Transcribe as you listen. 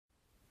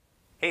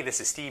Hey,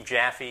 this is Steve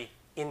Jaffe.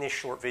 In this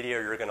short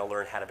video, you're going to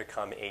learn how to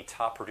become a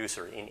top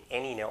producer in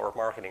any network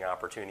marketing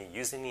opportunity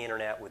using the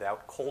internet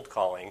without cold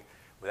calling,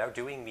 without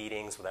doing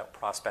meetings, without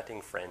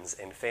prospecting friends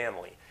and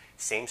family.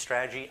 Same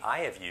strategy I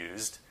have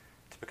used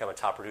to become a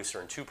top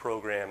producer in 2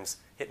 programs,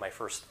 hit my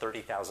first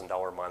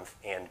 $30,000 month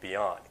and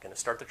beyond. I'm going to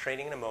start the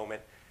training in a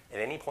moment.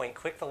 At any point,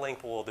 click the link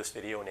below this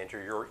video and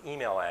enter your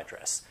email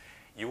address.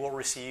 You will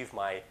receive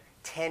my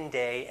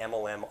 10-day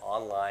MLM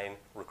online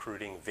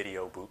recruiting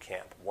video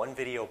bootcamp. 1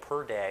 video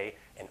per day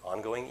and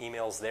ongoing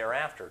emails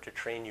thereafter to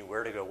train you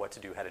where to go, what to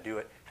do, how to do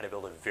it, how to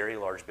build a very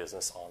large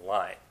business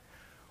online.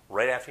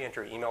 Right after you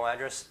enter your email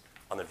address,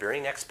 on the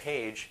very next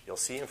page, you'll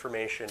see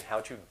information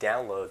how to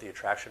download the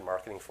Attraction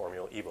Marketing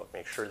Formula ebook.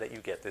 Make sure that you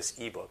get this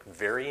ebook.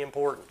 Very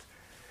important.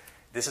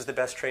 This is the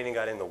best training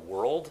guide in the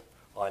world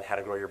on how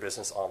to grow your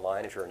business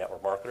online if you're a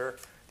network marketer.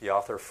 The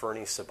author,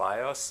 Fernie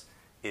Ceballos,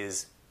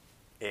 is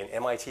an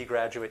MIT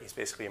graduate. He's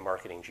basically a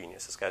marketing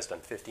genius. This guy's done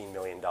 $15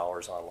 million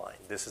online.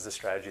 This is the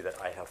strategy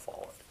that I have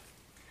followed.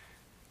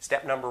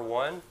 Step number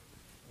 1,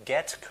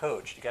 get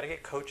coached. You got to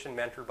get coached and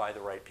mentored by the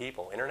right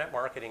people. Internet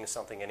marketing is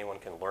something anyone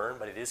can learn,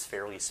 but it is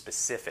fairly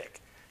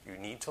specific. You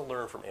need to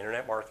learn from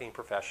internet marketing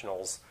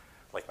professionals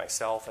like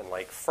myself and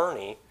like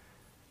Fernie,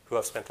 who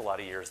have spent a lot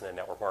of years in the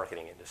network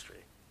marketing industry.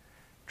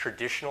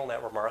 Traditional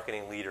network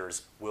marketing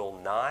leaders will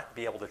not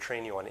be able to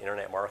train you on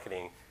internet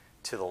marketing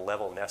to the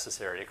level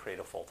necessary to create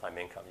a full-time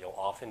income. You'll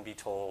often be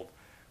told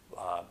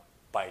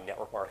by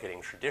network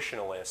marketing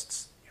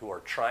traditionalists who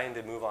are trying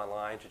to move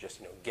online to just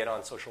get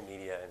on social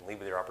media and lead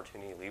with their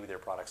opportunity, lead with their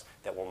products.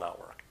 That will not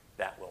work.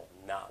 That will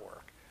not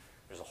work.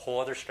 There's a whole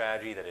other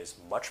strategy that is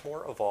much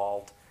more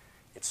evolved.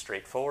 It's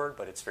straightforward,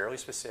 but it's fairly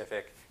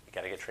specific. You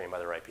got to get trained by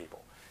the right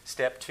people.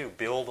 Step 2,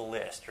 build a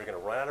list. You're going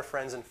to run out of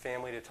friends and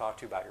family to talk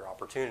to about your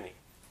opportunity.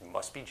 You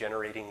must be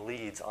generating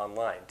leads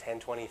online.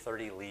 10, 20,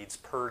 30 leads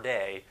per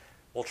day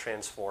will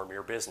transform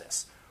your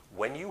business.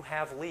 When you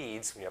have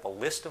leads, when you have a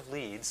list of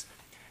leads,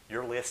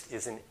 your list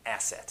is an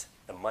asset.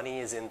 The money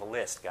is in the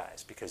list,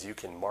 guys, because you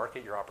can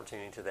market your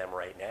opportunity to them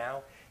right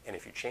now. And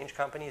if you change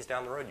companies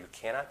down the road, you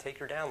cannot take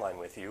your downline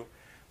with you.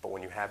 But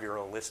when you have your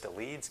own list of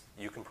leads,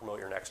 you can promote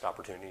your next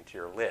opportunity to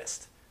your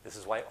list. This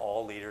is why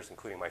all leaders,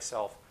 including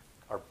myself,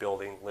 are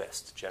building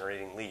lists,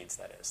 generating leads,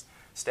 that is.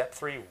 Step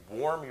 3,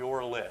 warm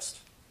your list.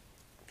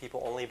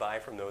 People only buy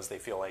from those they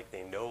feel like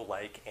they know,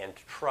 like, and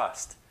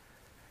trust.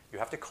 You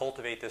have to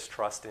cultivate this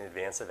trust in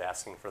advance of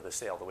asking for the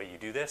sale. The way you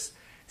do this,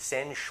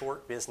 send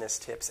short business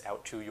tips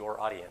out to your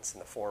audience in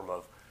the form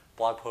of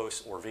blog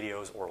posts or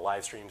videos or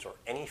live streams or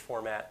any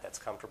format that's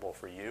comfortable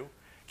for you.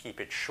 Keep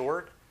it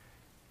short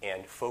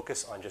and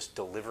focus on just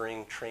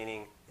delivering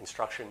training,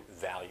 instruction,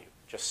 value.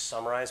 Just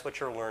summarize what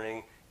you're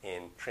learning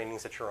in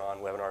trainings that you're on,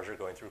 webinars you're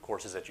going through,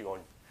 courses that you own.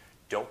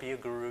 Don't be a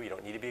guru. You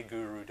don't need to be a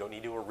guru. Don't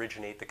need to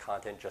originate the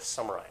content. Just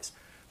summarize.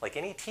 Like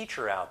any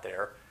teacher out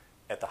there,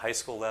 at the high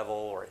school level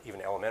or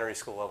even elementary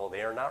school level,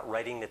 they are not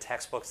writing the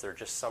textbooks, they're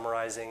just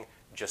summarizing.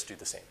 Just do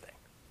the same thing.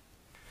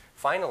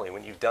 Finally,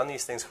 when you've done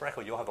these things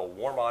correctly, you'll have a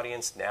warm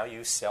audience. Now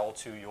you sell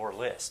to your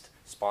list.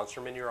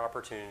 Sponsor them into your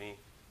opportunity.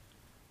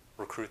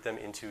 Recruit them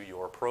into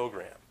your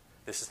program.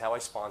 This is how I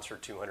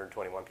sponsored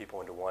 221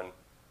 people into 1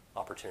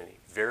 opportunity.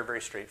 Very,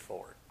 very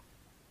straightforward.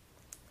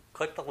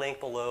 Click the link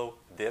below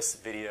this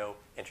video,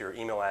 enter your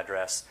email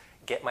address,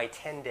 get my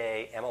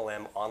 10-day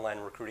MLM online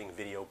recruiting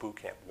video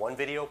bootcamp. 1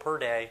 video per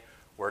day,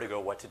 where to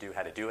go, what to do,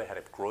 how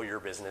to grow your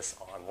business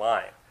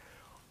online.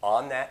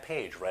 On that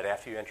page, right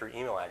after you enter your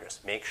email address,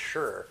 make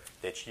sure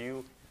that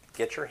you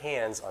get your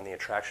hands on the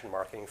Attraction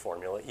Marketing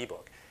Formula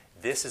ebook.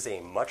 This is a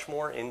much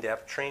more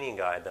in-depth training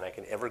guide than I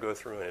can ever go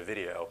through in a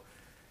video.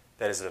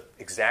 That is the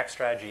exact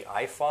strategy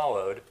I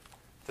followed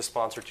to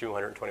sponsor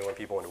 221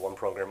 people into 1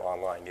 program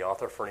online. The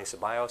author, Fernie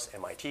Ceballos,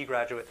 MIT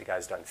graduate. The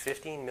guy's done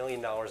 $15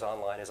 million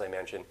online, as I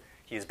mentioned.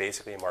 He is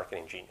basically a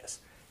marketing genius.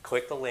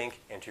 Click the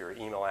link, enter your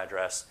email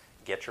address,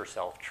 get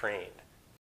yourself trained.